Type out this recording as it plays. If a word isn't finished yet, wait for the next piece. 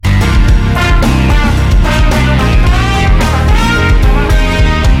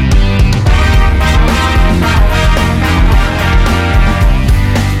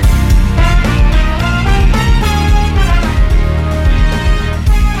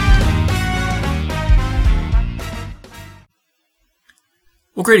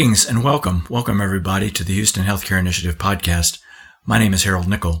Well, greetings and welcome. Welcome, everybody, to the Houston Healthcare Initiative podcast. My name is Harold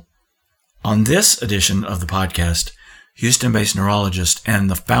Nickel. On this edition of the podcast, Houston-based neurologist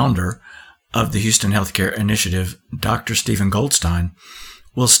and the founder of the Houston Healthcare Initiative, Dr. Stephen Goldstein,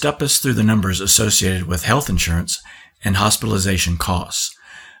 will step us through the numbers associated with health insurance and hospitalization costs.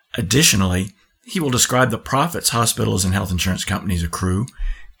 Additionally, he will describe the profits hospitals and health insurance companies accrue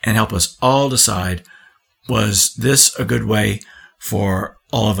and help us all decide, was this a good way for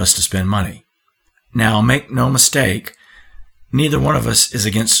all of us to spend money? Now, make no mistake, neither one of us is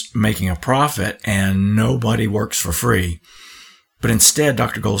against making a profit, and nobody works for free. But instead,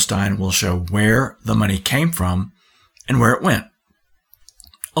 Dr. Goldstein will show where the money came from and where it went.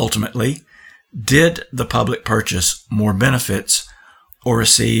 Ultimately, did the public purchase more benefits or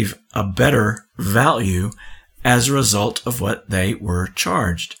receive a better value as a result of what they were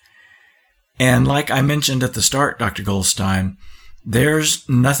charged? And like I mentioned at the start, Dr. Goldstein, there's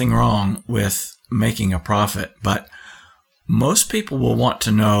nothing wrong with making a profit, but most people will want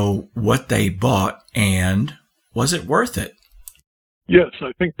to know what they bought and was it worth it? Yes,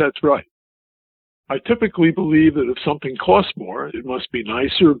 I think that's right. I typically believe that if something costs more, it must be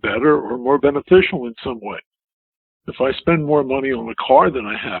nicer, better, or more beneficial in some way. If I spend more money on a car than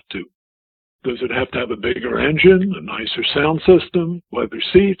I have to, does it have to have a bigger engine, a nicer sound system, leather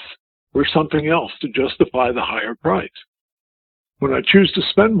seats, or something else to justify the higher price? When I choose to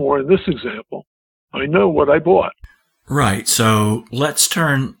spend more in this example, I know what I bought. Right. So let's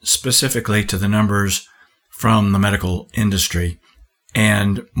turn specifically to the numbers from the medical industry,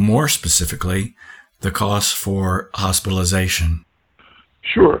 and more specifically, the costs for hospitalization.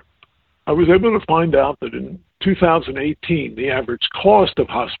 Sure. I was able to find out that in 2018, the average cost of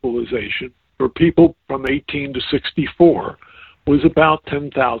hospitalization for people from 18 to 64 was about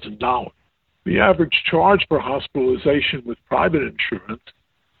 $10,000. The average charge for hospitalization with private insurance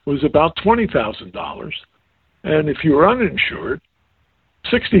was about $20,000, and if you were uninsured,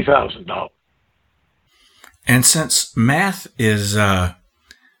 $60,000. And since math is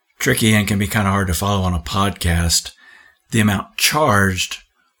tricky and can be kind of hard to follow on a podcast, the amount charged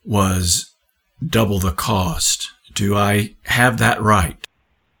was double the cost. Do I have that right?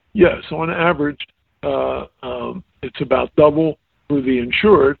 Yes, on average, it's about double for the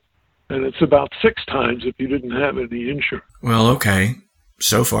insured, and it's about 6 times if you didn't have any insurance. Well, okay.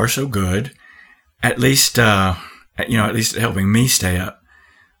 So far, so good. At least, at least helping me stay up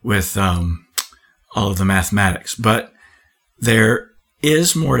with all of the mathematics. But there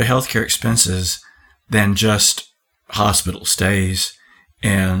is more to healthcare expenses than just hospital stays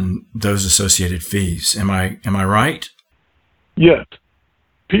and those associated fees. Am I right? Yes.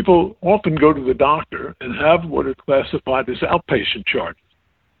 People often go to the doctor and have what are classified as outpatient charges.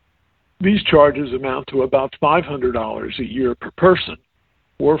 These charges amount to about $500 a year per person,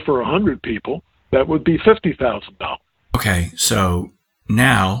 or for 100 people, that would be $50,000. Okay, so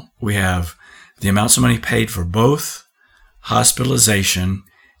now we have the amounts of money paid for both hospitalization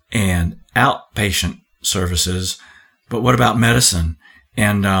and outpatient services, but what about medicine?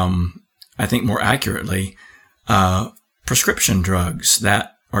 And I think more accurately, prescription drugs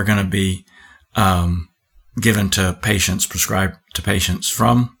that are going to be given to patients, prescribed to patients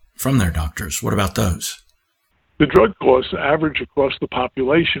from their doctors. What about those? The drug costs average across the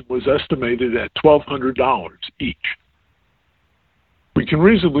population was estimated at $1,200 each. We can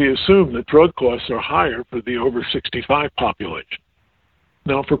reasonably assume that drug costs are higher for the over 65 population.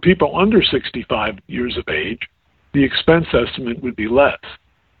 Now, for people under 65 years of age, the expense estimate would be less.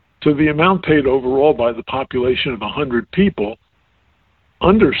 So the amount paid overall by the population of 100 people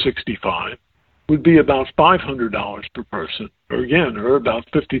under 65 would be about $500 per person, or about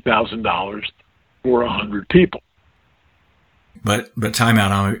 $50,000 for 100 people. But time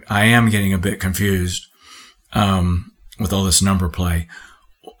out. I am getting a bit confused with all this number play.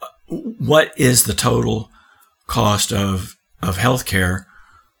 What is the total cost of healthcare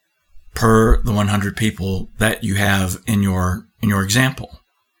per the 100 people that you have in your example?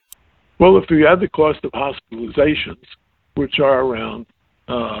 Well, if we add the cost of hospitalizations, which are around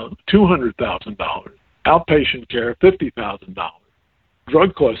 $200,000, outpatient care $50,000,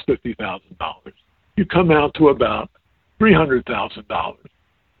 drug costs $50,000, you come out to about $300,000,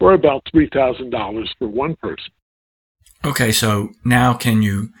 or about $3,000 for one person. Okay, so now can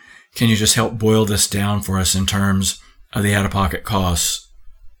you just help boil this down for us in terms of the out-of-pocket costs?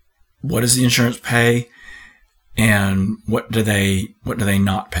 What does the insurance pay, and what do they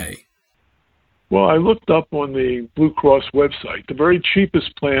not pay? Well, I looked up on the Blue Cross website. The very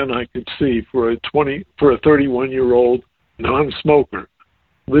cheapest plan I could see for a 31-year-old non-smoker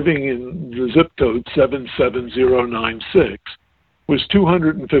living in the zip code 77096 was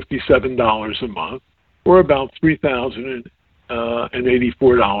 $257 a month, or about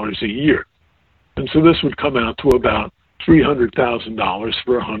 $3,084 a year. And so this would come out to about $300,000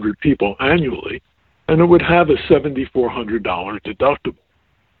 for 100 people annually, and it would have a $7,400 deductible.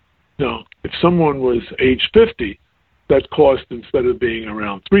 Now, if someone was age 50, that cost, instead of being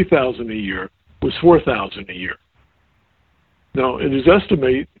around $3,000 a year, was $4,000 a year. Now, it is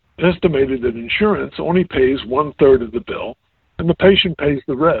estimated that insurance only pays 1/3 of the bill, and the patient pays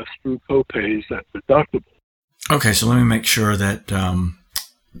the rest through co-pays and deductibles. Okay, so let me make sure that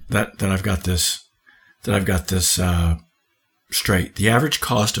that I've got this straight. The average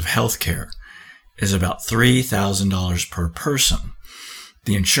cost of healthcare is about $3,000 per person.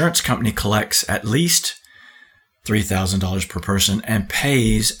 The insurance company collects at least $3,000 per person and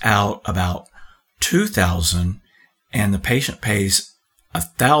pays out about $2,000, and the patient pays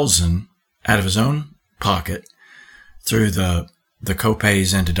 $1,000 out of his own pocket through the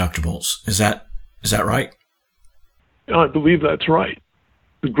co-pays and deductibles. Is that right? I believe that's right.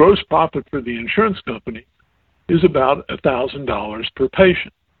 The gross profit for the insurance company is about $1,000 per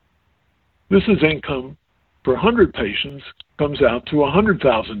patient. This is income for 100 patients, comes out to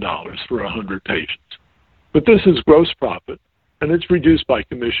 $100,000 for 100 patients. But this is gross profit, and it's reduced by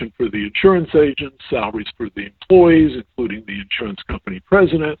commission for the insurance agent, salaries for the employees, including the insurance company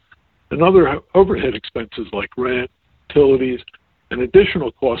president, and other overhead expenses like rent, utilities, and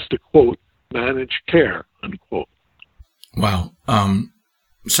additional costs to, quote, manage care, unquote. Wow.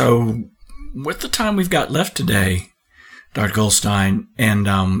 So with the time we've got left today, Dr. Goldstein, and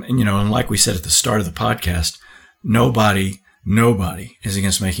like we said at the start of the podcast, nobody is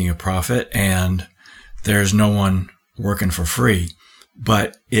against making a profit, and there's no one working for free.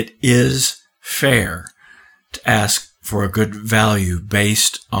 But it is fair to ask for a good value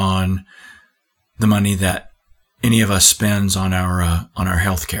based on the money that any of us spends on our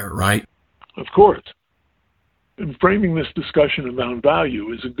health care, right? Of course. And framing this discussion about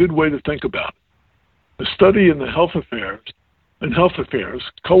value is a good way to think about it. A study in the Health Affairs,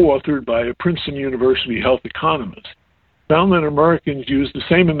 co-authored by a Princeton University health economist, found that Americans use the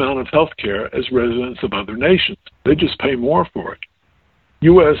same amount of health care as residents of other nations. They just pay more for it.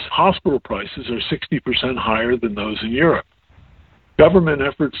 U.S. hospital prices are 60% higher than those in Europe. Government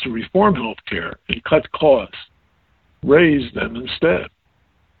efforts to reform health care and cut costs raise them instead.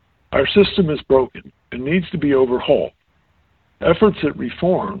 Our system is broken and needs to be overhauled. Efforts at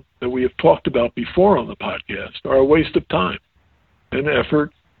reform that we have talked about before on the podcast are a waste of time, an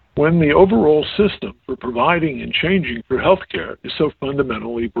effort when the overall system for providing and changing for healthcare is so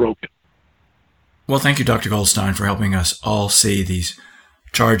fundamentally broken. Well, thank you, Dr. Goldstein, for helping us all see these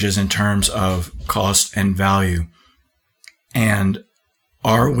charges in terms of cost and value. And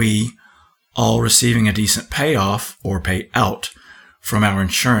are we all receiving a decent payoff or payout from our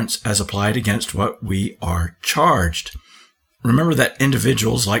insurance as applied against what we are charged? Remember that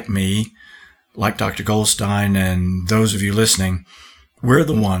individuals like me, like Dr. Goldstein, and those of you listening, we're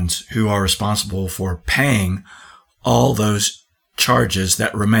the ones who are responsible for paying all those charges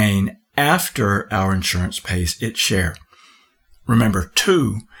that remain after our insurance pays its share. Remember,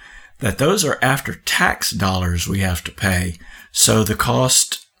 too, that those are after-tax dollars we have to pay, so the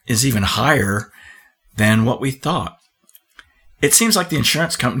cost is even higher than what we thought. It seems like the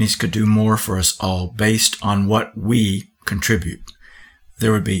insurance companies could do more for us all based on what we contribute.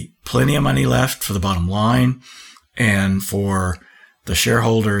 There would be plenty of money left for the bottom line and for the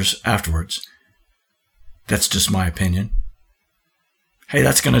shareholders afterwards. That's just my opinion. Hey,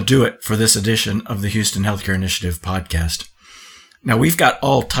 that's going to do it for this edition of the Houston Healthcare Initiative podcast. Now, we've got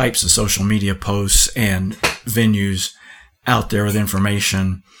all types of social media posts and venues out there with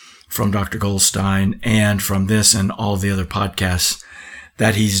information from Dr. Goldstein and from this and all the other podcasts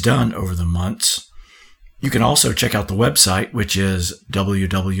that he's done over the months. You can also check out the website, which is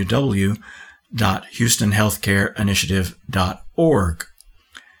www.houstonhealthcareinitiative.org.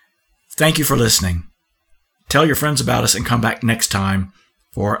 Thank you for listening. Tell your friends about us and come back next time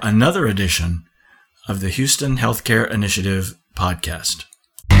for another edition of the Houston Healthcare Initiative podcast.